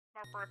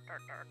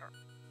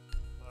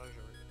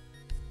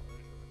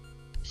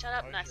Shut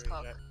up, nice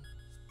cock.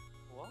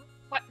 What?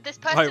 What? This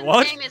person's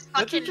name is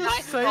fucking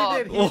nice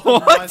cock.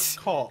 What? Nice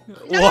cock.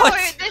 No,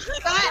 What? this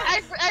guy,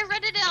 I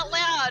read it out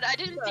loud. I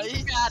didn't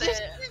think about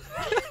it.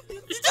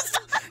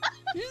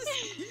 No,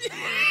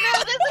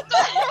 there's a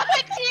guy on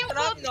my team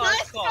called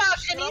Nice Cock,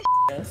 and he's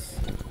Yes.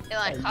 You're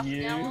like, half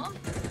an hour?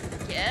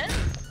 Yes?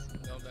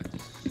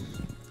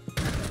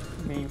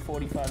 Being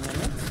 45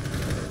 minutes.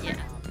 Yeah.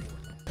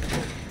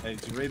 Hey,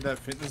 did you read that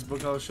fitness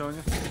book I was showing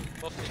you?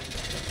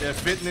 Yeah,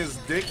 fitness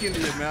dick into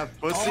your mouth,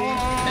 pussy.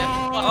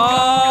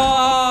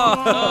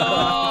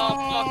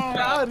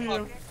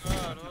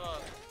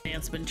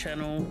 Announcement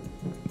channel.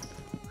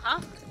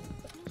 Huh?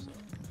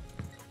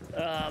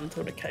 I'm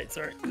talking to Kate,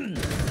 sorry.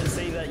 To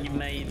see that you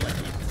made like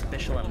a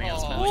special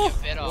announcement. Well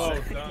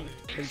done.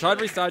 Have you tried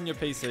restarting your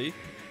PC?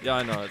 Yeah,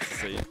 I know, it's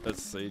Siege.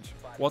 It's Siege.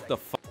 What the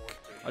fuck?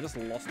 I just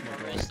lost my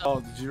brain. Oh,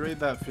 did you read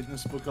that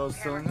fitness book I was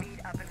telling you?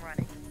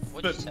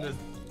 What'd you say?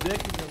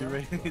 Did you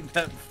read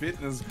that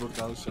fitness book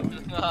I was showing you?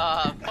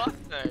 Fuck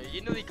no.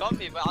 You nearly got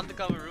me, but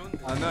Undercover ruined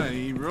it. I know,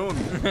 he ruined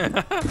it.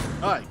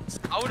 Alright.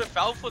 I would have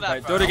fell for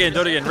that, Okay,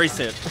 do it again,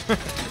 reset.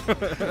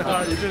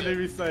 Oh, you didn't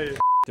even say it.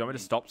 Do you want me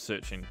to stop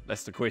searching?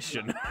 That's the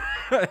question.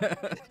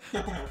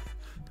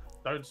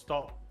 Don't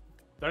stop.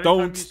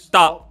 Don't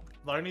stop.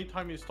 The only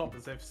time you stop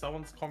is if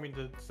someone's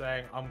commented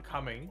saying, I'm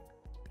coming,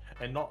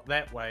 and not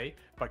that way,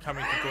 but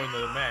coming to join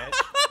the match.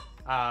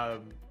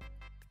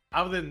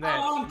 Other than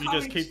that, you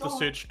just keep the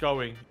search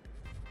going.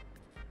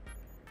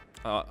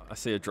 I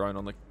see a drone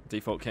on the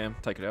default cam.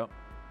 Take it out.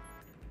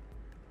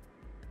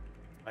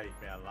 Leave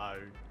me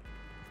alone.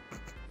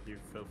 You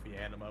filthy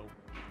animal.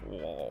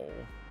 Whoa.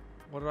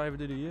 What did I ever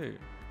do to you?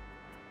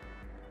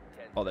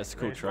 Oh, that's a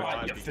cool trick.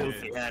 You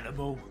filthy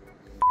animal.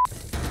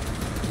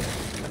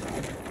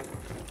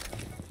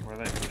 Where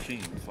are they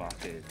pushing?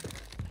 Fuckhead.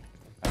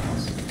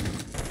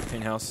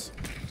 Pin house.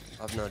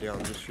 I've no idea,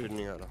 I'm just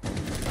shooting at her.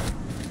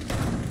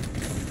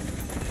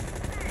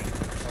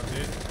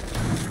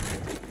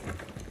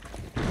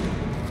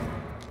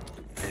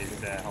 He's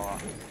there, high.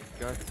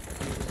 Go.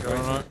 Go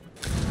on.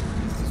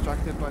 He's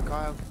distracted by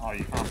Kyle. Oh,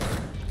 you can't.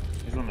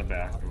 He's on the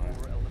back.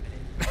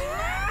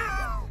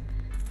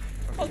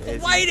 I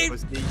was waiting!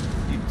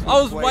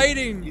 I was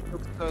waiting! You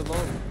took so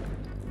long.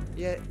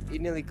 Yeah, he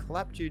nearly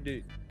clapped you,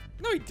 dude.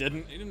 No, he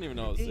didn't. He didn't even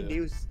know I was there. He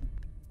was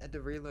at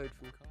the reload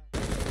from Kyle.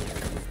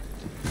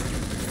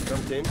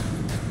 Jumped in.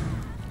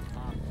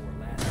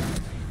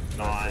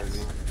 Nice.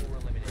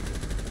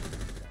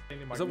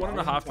 Is it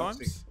 1.5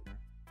 times?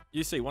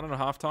 You see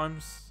 1.5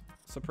 times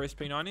suppress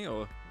P90,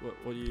 or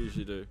what do you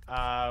usually do?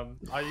 I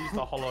use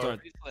the hollow.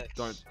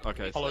 Don't.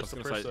 Okay. Hollow I was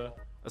gonna say, suppressor.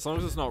 as long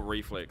as it's not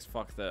reflex,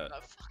 fuck that. No,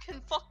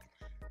 fucking fuck.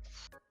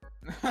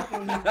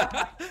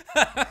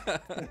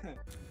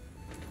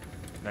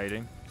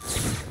 Nading.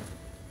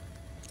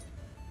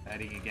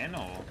 Adding again,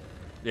 or?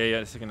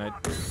 Yeah, second nade.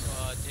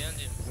 Downed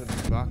him. Is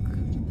it buck?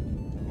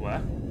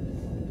 Where?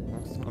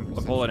 I'm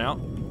pulling out.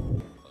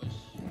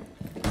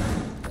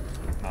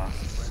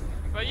 Nice.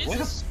 Bro, you're What?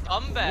 just a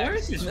scumbag. Where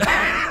is this?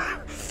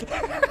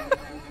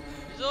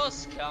 He's all a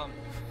scum.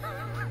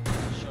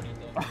 Shot him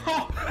though.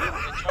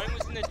 The drone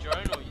was in the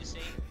drone, or you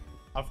seen?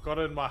 I've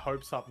gotten my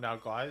hopes up now,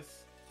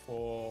 guys.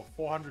 For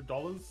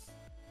 $400,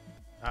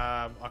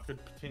 I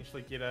could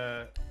potentially get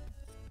a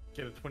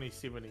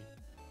 2070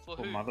 For What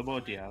who?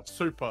 motherboard do you have?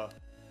 Super.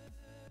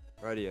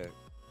 Radio.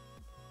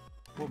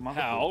 What motherboard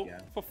How? do you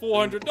have? For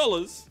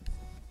 $400?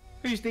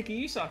 Whose dick are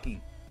you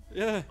sucking?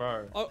 Yeah.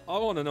 Bro. I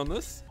want in on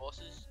this.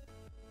 Bosses?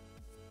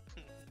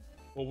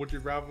 Or would you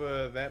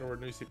rather that or a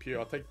new CPU?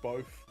 I'll take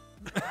both.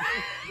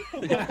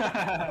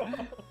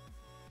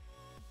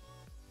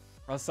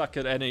 I'll suck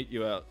it and eat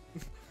you out.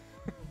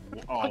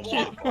 Oh,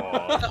 what? Oh,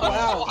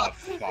 wow. What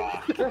the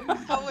fuck?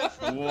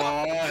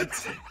 What?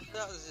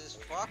 That was his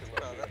fuck,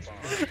 bro. That's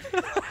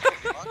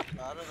fuck.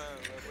 I don't know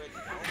where you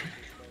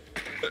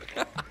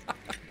going.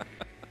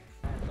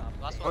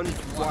 Last On one.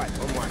 white,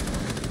 on white.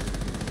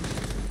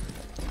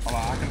 Oh,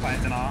 I can play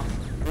it tonight.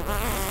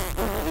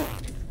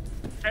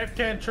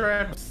 F-can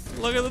traps.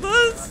 Look at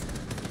this!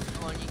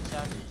 Come on, you can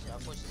tap it. I'll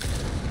push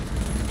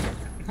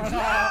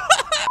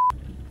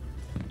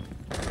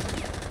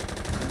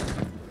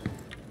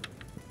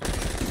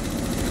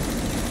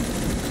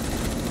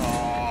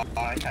Oh,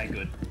 okay,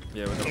 good.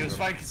 Yeah, we're He was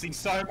not. focusing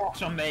so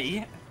much on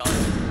me.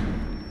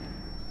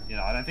 You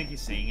know, I don't think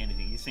he's seeing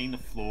anything. He's seeing the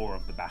floor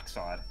of the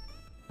backside.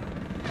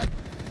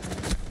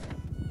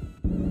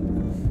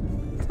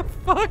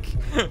 Fuck!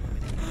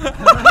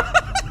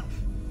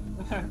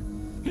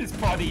 His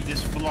body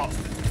just flopped.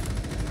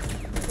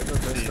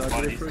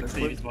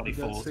 See his body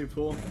fall.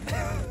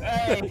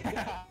 Hey!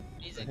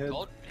 He's a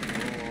god.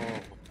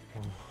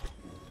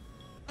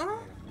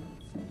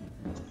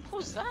 What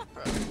was that,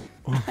 bro?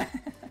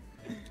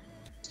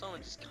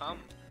 Someone just come.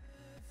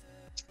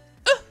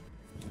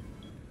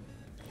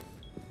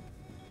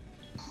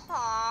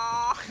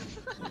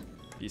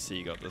 You see,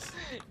 you got this.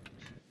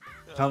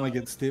 Time I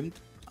get stimmed.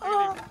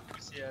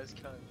 Pussy ass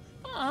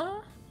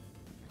cunt.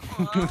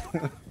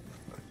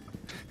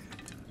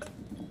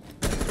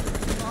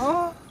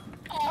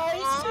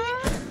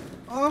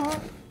 Kill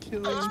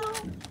him.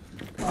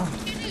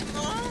 Get it,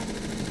 Mom.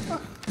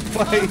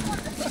 Wait.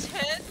 His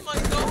head, my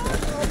god.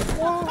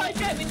 Hi,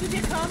 Jamie, did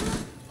you come?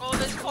 Oh,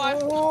 there's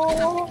 5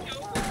 Oh.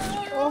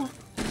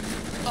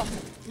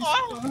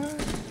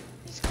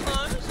 He's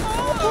close.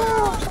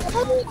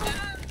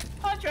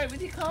 Hi, Jamie,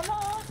 did you come?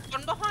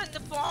 One behind the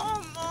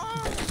bomb.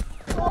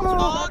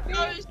 Oh,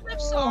 no, he's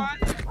left side.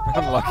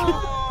 Unlucky.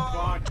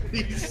 Fuck.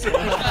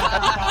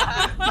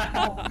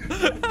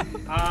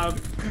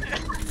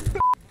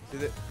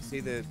 See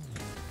the.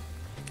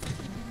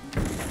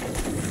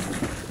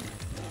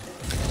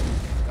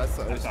 That's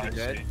the That's Ayersy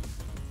dead.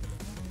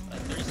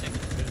 30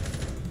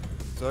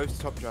 seconds. Zoe's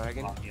top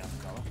dragon.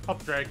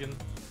 Top dragon.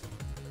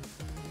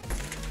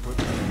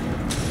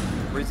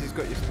 Breezy's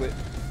got your split.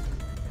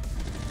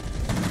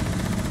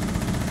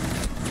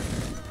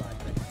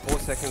 4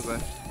 seconds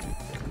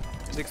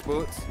left. 6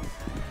 bullets.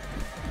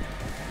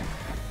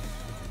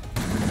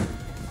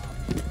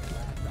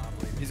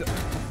 He's a...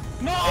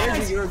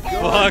 Nice! You're a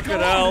god.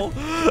 Fucking hell.